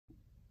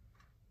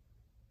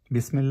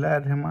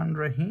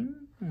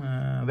Bismillahirrahmanirrahim.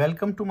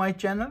 Welcome to my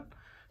channel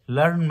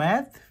Learn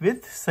Math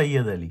with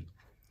Sayyid Ali.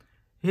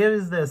 Here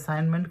is the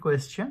assignment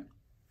question.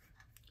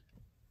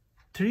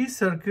 3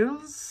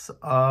 circles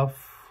of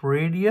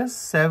radius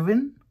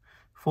 7,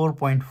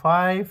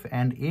 4.5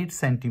 and 8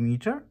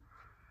 centimeter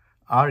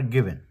are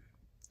given.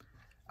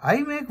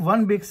 I make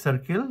one big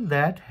circle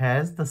that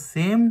has the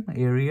same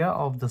area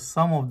of the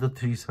sum of the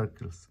 3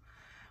 circles.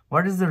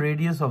 What is the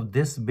radius of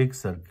this big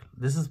circle?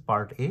 This is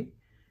part A.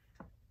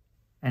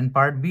 And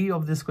part B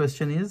of this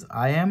question is,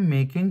 I am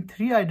making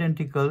three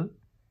identical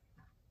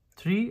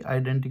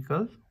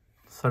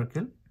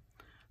circle.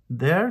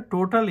 Their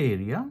total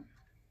area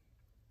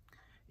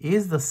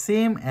is the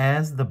same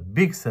as the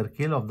big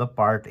circle of the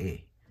part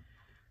A.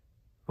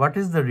 What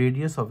is the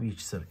radius of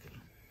each circle?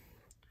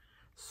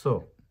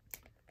 So,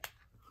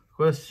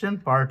 question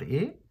part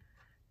A,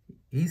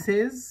 he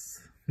says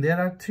there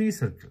are 3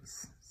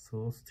 circles.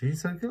 So, 3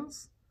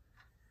 circles.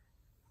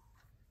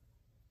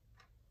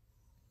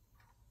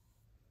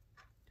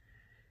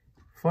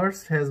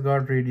 First has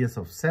got radius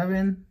of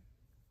 7,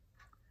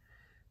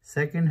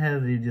 second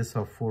has radius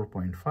of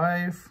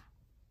 4.5,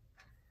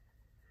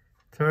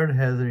 third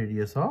has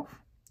radius of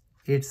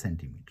 8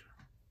 centimeter.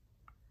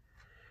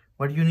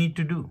 What you need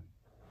to do?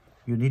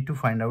 You need to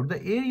find out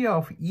the area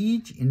of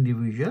each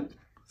individual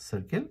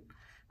circle,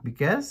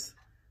 because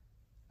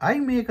I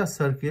make a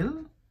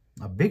circle,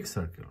 a big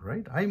circle,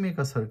 right? I make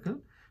a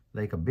circle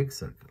like a big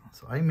circle.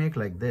 So I make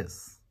like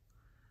this,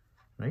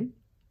 right?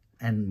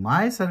 And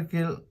my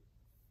circle,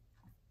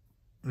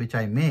 which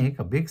I make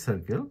a big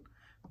circle,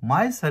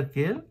 my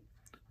circle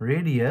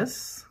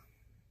radius,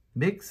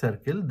 big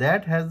circle,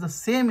 that has the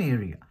same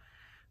area.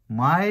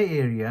 My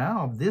area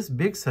of this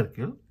big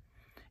circle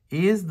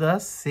is the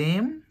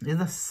same, is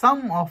the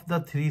sum of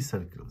the 3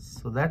 circles.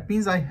 So that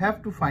means I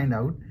have to find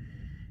out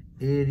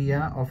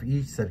area of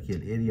each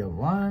circle. Area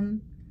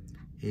 1,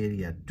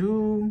 area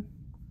 2,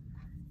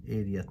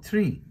 area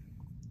 3.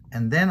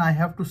 And then I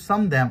have to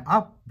sum them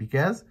up,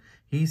 because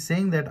he is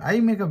saying that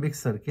I make a big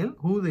circle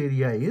whose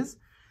area is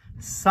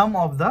sum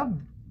of the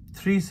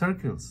 3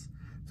 circles.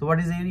 So what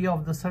is area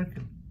of the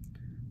circle?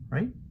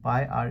 Right?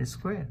 Pi r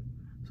square.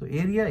 So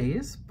area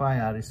is pi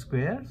r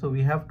square. So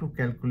we have to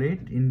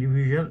calculate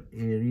individual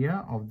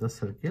area of the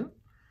circle.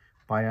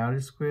 Pi r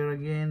square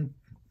again.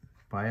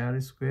 Pi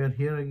r square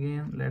here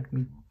again. Let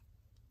me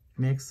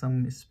make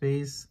some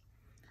space.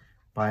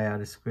 Pi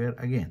r square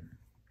again.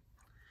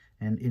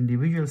 And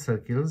individual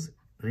circles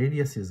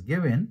radius is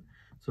given.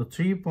 So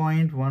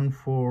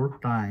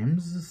 3.14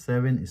 times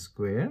 7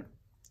 square.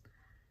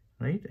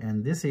 Right,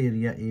 and this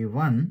area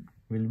A1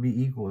 will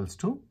be equals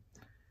to,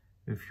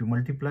 if you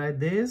multiply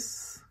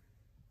this,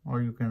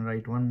 or you can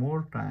write one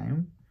more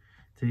time,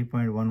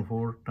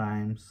 3.14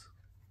 times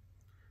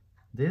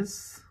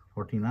this,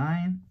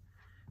 49,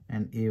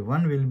 and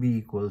A1 will be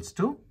equals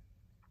to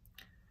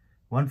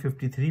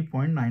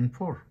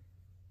 153.94,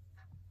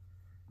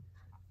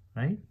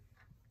 right?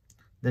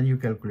 Then you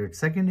calculate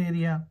second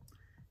area.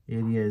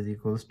 Area is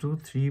equals to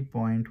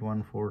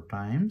 3.14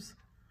 times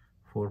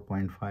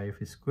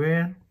 4.5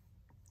 square.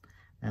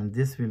 And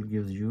this will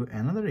give you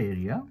another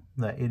area,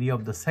 the area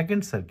of the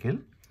second circle,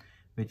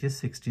 which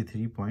is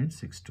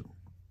 63.62.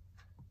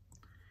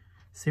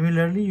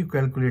 Similarly, you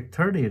calculate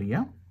third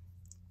area,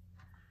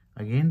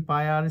 again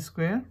pi r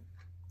square,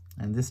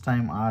 and this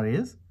time r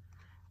is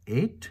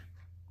 8.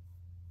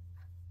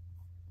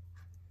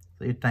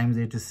 So 8 times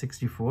 8 is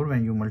 64.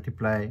 When you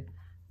multiply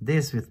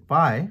this with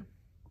pi,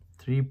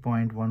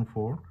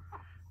 3.14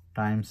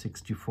 times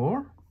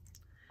 64,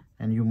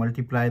 and you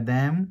multiply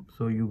them,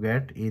 so you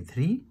get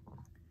A3.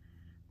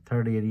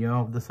 Third area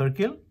of the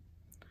circle,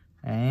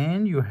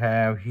 and you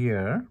have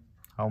here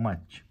how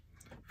much?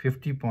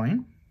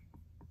 50.27.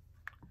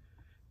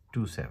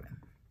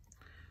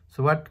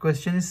 So what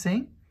question is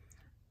saying?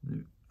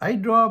 I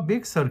draw a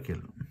big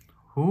circle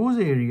whose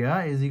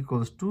area is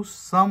equals to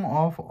sum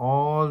of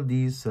all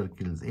these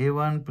circles,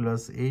 A1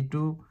 plus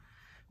A2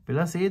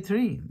 plus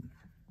A3.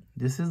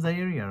 This is the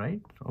area,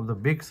 right, of the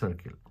big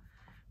circle,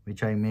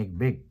 which I make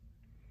big.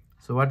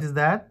 So what is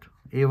that?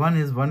 A1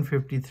 is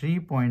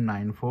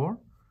 153.94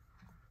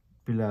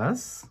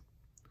 plus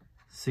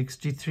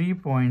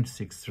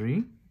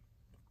 63.63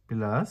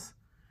 plus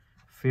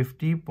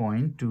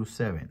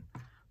 50.27.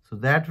 So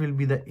that will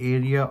be the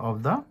area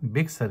of the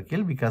big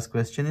circle, because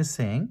question is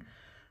saying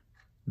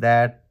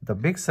that the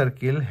big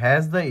circle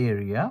has the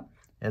area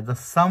as the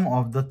sum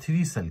of the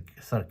 3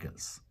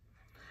 circles.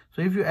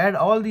 So if you add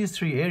all these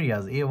 3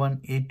 areas,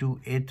 A1,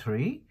 A2,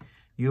 A3,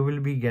 you will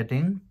be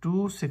getting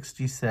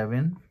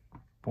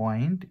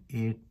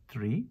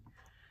 267.83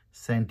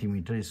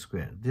 centimeter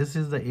square. This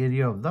is the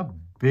area of the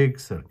big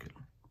circle.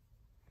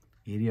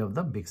 Area of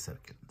the big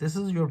circle. This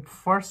is your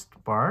first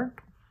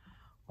part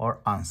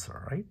or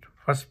answer, right?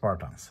 First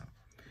part answer.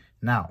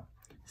 Now,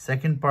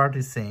 second part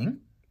is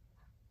saying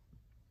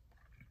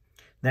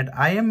that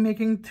I am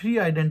making 3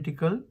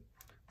 identical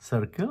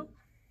circle.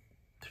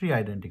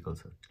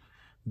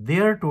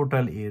 Their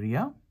total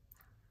area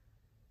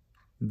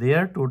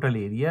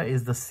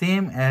is the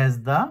same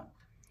as the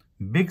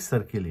big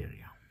circle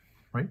area,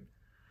 right?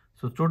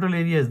 So total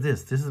area is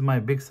this. This is my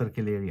big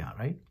circle area,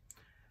 right?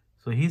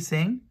 So he's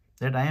saying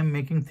that I am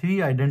making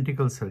 3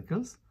 identical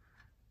circles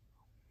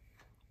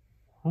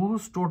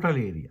whose total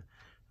area,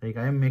 like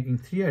I am making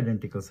 3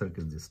 identical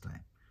circles this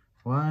time.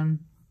 1,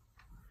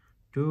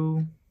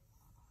 2,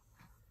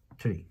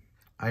 3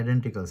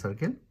 identical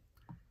circle.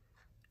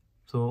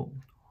 So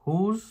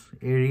whose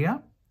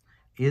area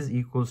is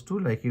equals to,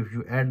 like if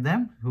you add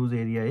them, whose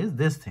area is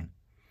this thing,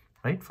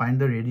 right? Find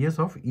the radius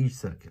of each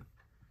circle.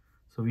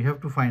 So we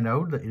have to find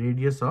out the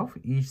radius of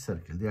each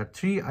circle. There are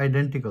 3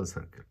 identical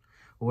circles.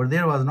 Over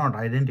there was not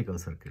identical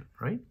circle,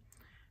 right?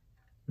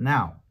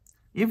 Now,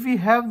 if we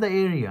have the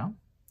area,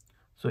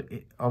 so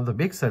of the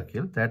big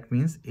circle, that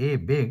means A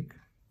big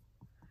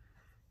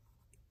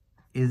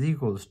is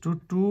equals to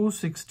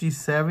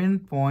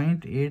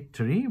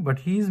 267.83, but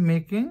he is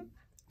making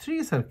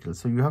 3 circles.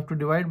 So you have to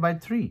divide by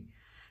 3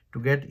 to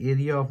get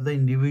area of the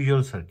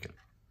individual circle,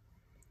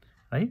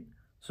 right?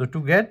 So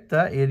to get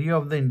the area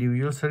of the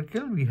individual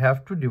circle, we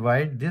have to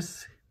divide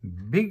this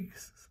big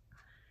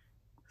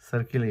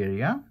circle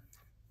area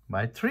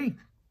by 3.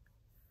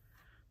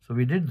 So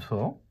we did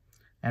so,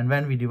 and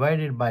when we divide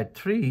it by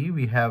 3,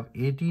 we have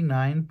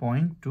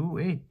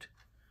 89.28.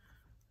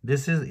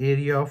 This is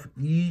area of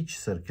each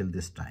circle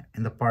this time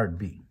in the part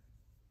B,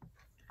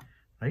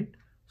 right?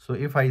 So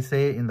if I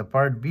say in the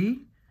part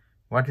B,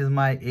 what is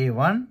my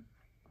A1,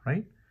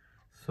 right?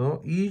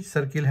 So each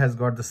circle has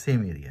got the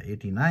same area,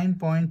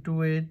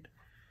 89.28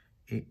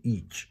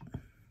 each.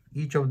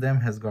 Each of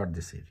them has got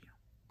this area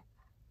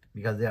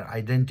because they are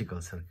identical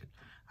circles.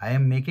 I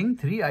am making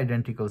 3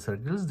 identical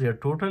circles. Their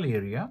total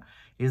area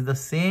is the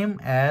same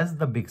as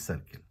the big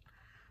circle.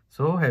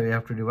 So we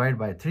have to divide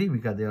by 3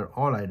 because they are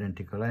all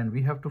identical, and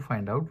we have to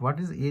find out what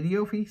is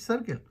area of each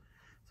circle.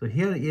 So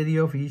here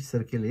area of each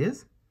circle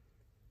is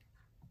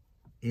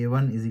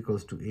A1 is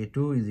equals to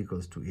A2 is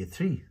equals to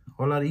A3.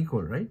 All are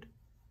equal, right?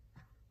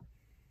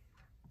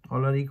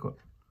 All are equal.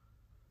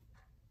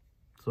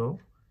 So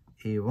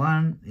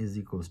A1 is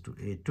equals to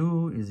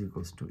A2 is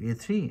equals to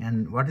A3.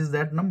 And what is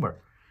that number?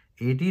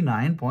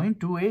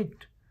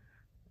 89.28.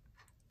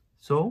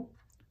 So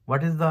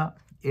what is the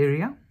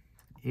area?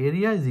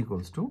 Area is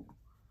equals to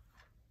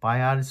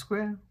pi r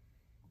square,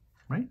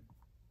 right?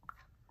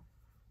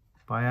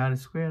 Pi r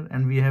square,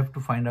 and we have to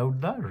find out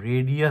the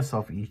radius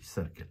of each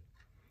circle,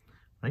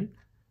 right?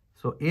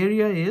 So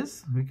area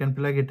is, we can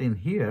plug it in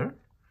here,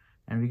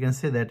 and we can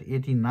say that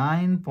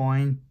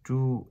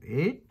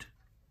 89.28,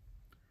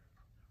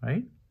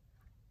 right,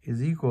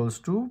 is equals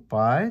to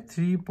pi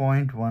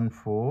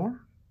 3.14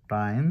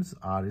 times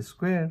r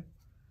square.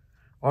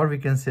 Or we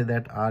can say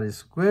that r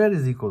square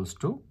is equals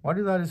to, what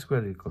is r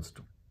square equals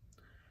to?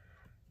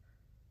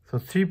 So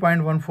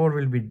 3.14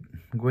 will be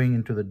going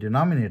into the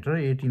denominator,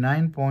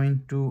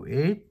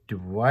 89.28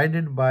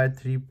 divided by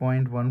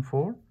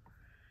 3.14,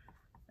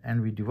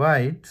 and we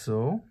divide.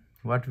 So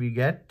what we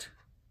get,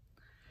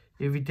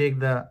 if we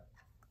take the,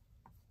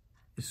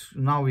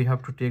 now we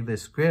have to take the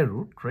square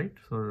root, right?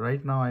 So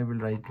right now I will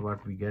write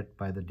what we get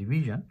by the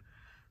division.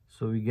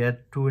 So we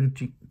get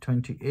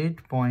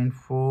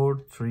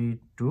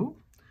 28.432.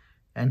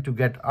 And to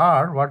get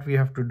r, what we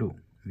have to do?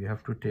 We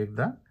have to take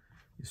the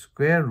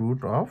square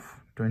root of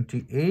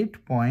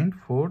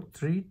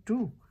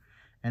 28.432.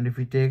 And if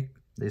we take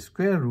the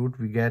square root,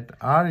 we get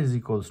r is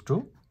equals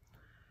to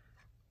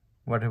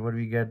whatever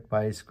we get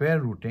by square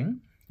rooting.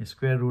 The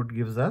square root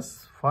gives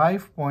us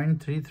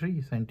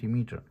 5.33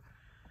 centimeter.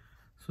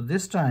 So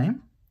this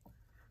time,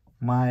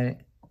 my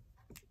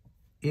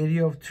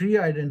area of 3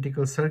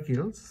 identical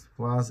circles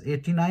was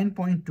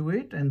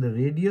 89.28, and the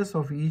radius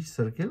of each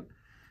circle,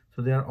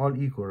 so they are all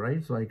equal,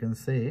 right? So I can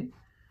say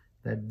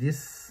that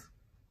this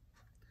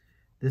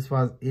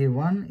was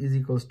A1 is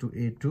equals to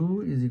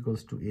A2 is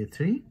equals to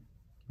A3,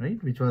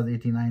 right? Which was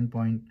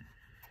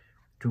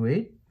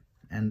 89.28.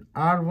 And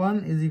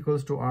R1 is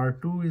equals to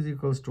R2 is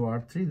equals to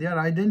R3. They are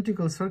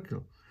identical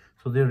circle.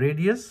 So their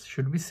radius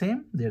should be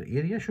same. Their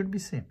area should be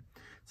same.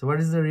 So what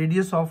is the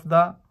radius of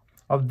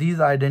these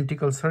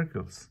identical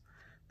circles?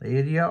 The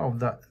area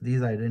of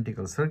these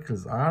identical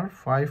circles are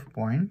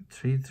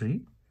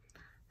 5.33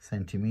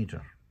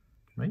 centimeter,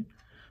 right?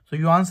 So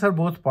you answer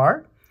both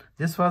part.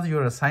 This was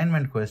your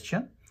assignment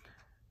question.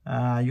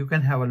 You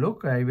can have a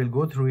look. I will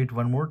go through it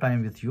one more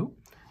time with you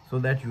so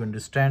that you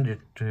understand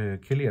it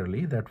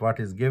clearly, that what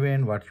is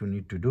given, what you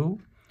need to do.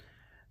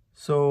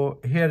 So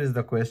here is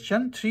the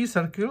question. 3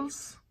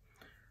 circles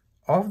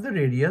of the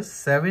radius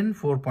 7,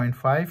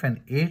 4.5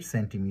 and 8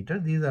 centimeter.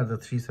 These are the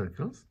 3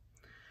 circles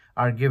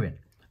are given.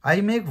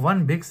 I make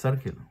one big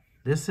circle.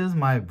 This is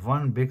my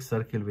one big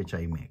circle which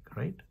I make,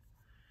 right?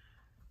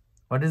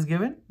 What is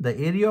given? The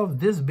area of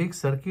this big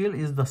circle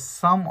is the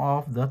sum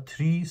of the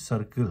 3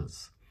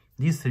 circles,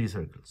 these 3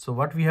 circles. So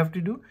what we have to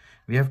do?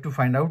 We have to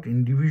find out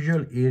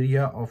individual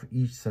area of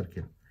each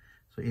circle.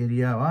 So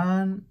area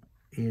 1,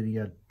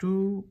 area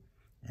 2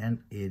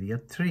 and area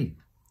 3.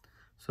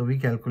 So we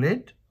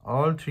calculate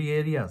all 3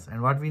 areas,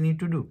 and what we need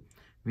to do?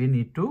 We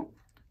need to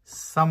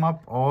sum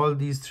up all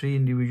these three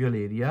individual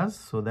areas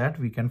so that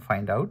we can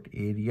find out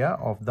area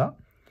of the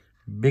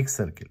big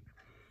circle.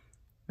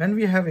 When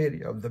we have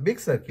area of the big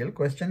circle,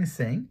 question is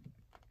saying,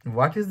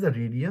 what is the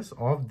radius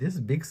of this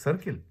big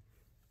circle?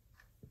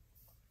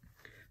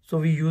 So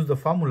we use the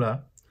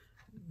formula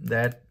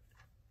that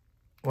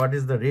what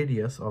is the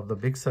radius of the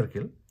big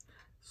circle.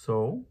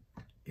 So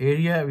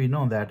area, we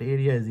know that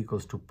area is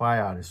equals to pi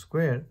r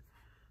square,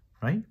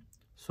 right?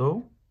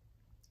 So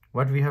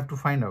what we have to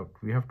find out?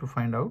 We have to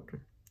find out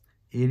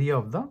area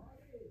of the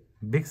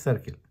big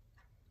circle,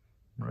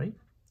 right?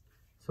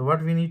 So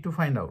what we need to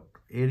find out?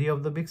 Area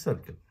of the big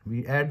circle.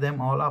 We add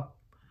them all up.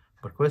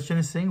 But question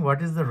is saying,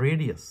 what is the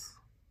radius?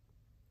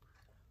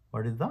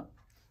 What is the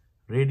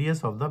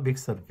radius of the big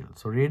circle?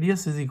 So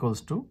radius is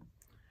equals to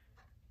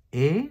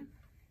a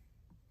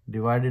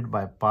divided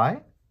by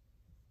pi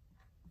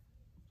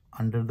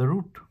under the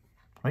root,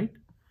 right?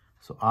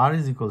 So r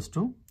is equals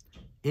to,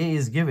 a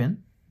is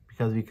given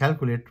because we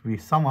calculate, we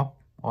sum up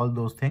all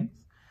those things.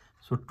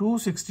 So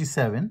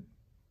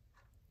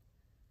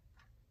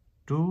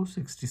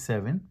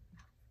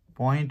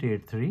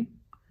 267.83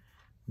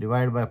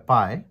 divided by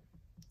pi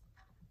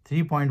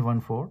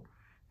 3.14,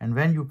 and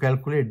when you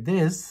calculate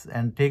this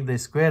and take the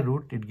square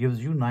root, it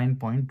gives you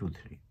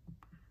 9.23.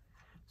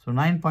 So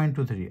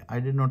 9.23, I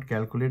did not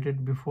calculate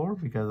it before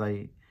because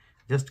I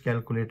just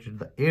calculated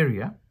the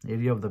area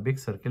of the big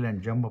circle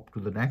and jump up to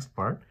the next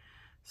part.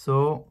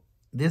 So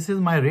this is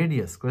my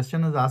radius.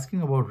 Question is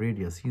asking about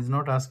radius. He's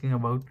not asking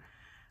about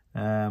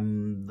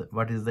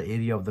what is the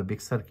area of the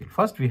big circle.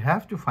 First, we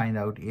have to find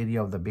out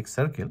area of the big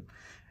circle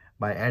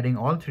by adding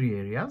all three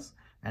areas,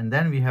 and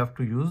then we have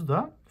to use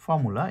the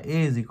formula a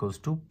is equals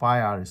to pi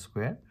r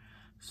square.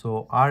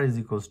 So r is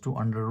equals to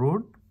under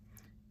root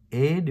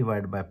a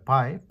divided by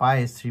pi. Pi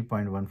is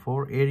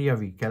 3.14. Area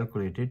we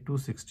calculated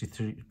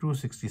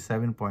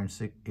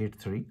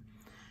 267.83,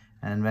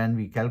 and when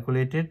we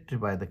calculate it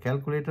by the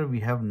calculator, we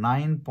have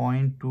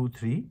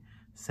 9.23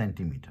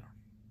 centimeter.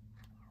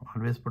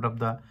 Always put up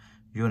the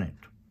unit,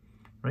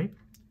 right?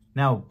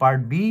 Now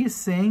part B is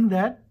saying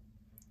that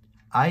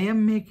I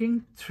am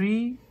making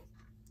three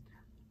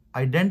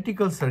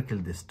identical circle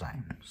this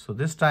time. So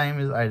this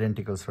time is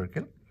identical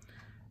circle,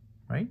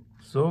 right?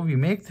 So we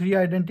make three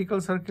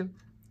identical circle.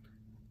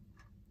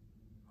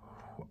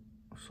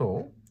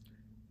 So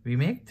we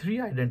make three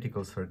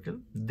identical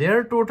circle.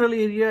 Their total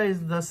area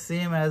is the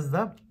same as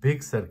the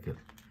big circle.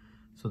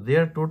 So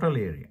their total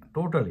area,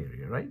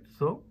 right?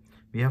 So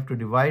we have to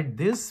divide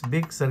this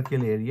big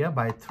circle area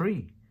by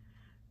 3.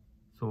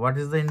 So what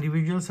is the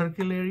individual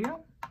circle area?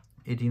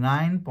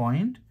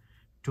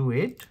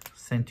 89.28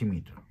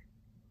 centimeter.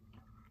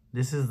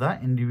 This is the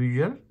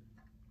individual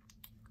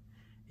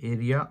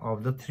area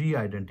of the three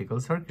identical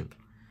circles.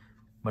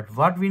 But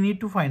what we need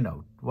to find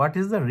out? What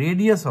is the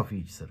radius of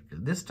each circle?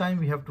 This time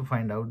we have to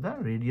find out the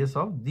radius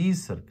of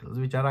these circles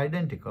which are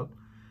identical.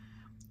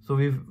 So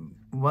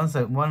once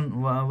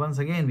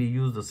again we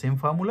use the same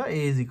formula.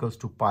 A is equals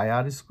to pi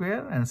r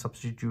square and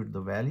substitute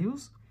the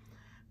values.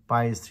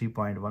 Pi is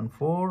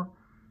 3.14,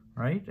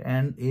 right?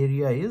 And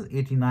area is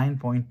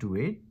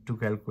 89.28 to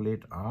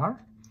calculate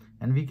r.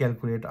 And we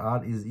calculate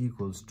r is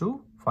equals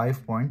to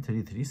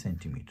 5.33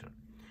 centimeter.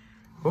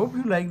 Hope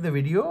you like the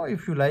video.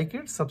 If you like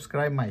it,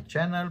 subscribe my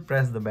channel,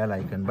 press the bell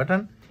icon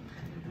button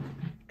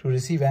to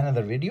receive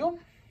another video.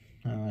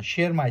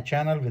 Share my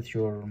channel with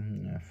your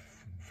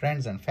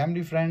friends and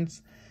family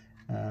friends.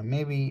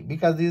 Maybe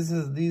because these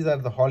are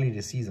the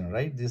holiday season,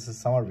 right? This is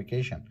summer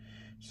vacation.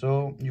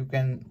 So you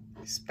can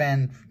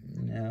spend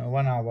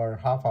 1 hour,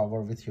 half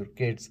hour with your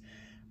kids,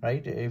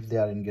 right? If they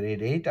are in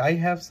grade 8. I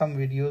have some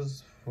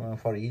videos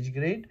for each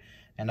grade,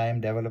 and I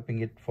am developing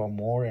it for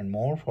more and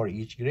more for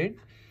each grade.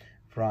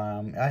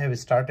 I have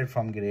started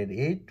from grade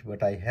 8,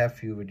 but I have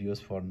few videos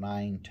for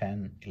 9,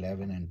 10,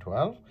 11 and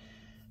 12.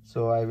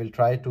 So I will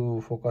try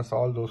to focus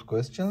all those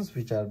questions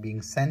which are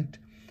being sent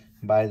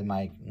by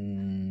my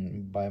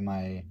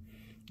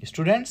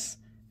students,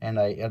 and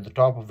at the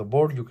top of the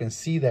board you can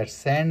see that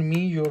send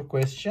me your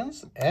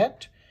questions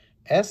at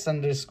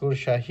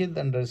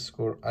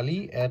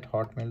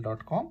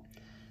s_shahid_ali@hotmail.com.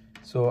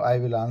 So I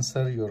will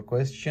answer your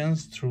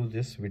questions through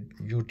this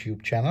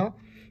YouTube channel.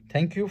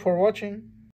 Thank you for watching.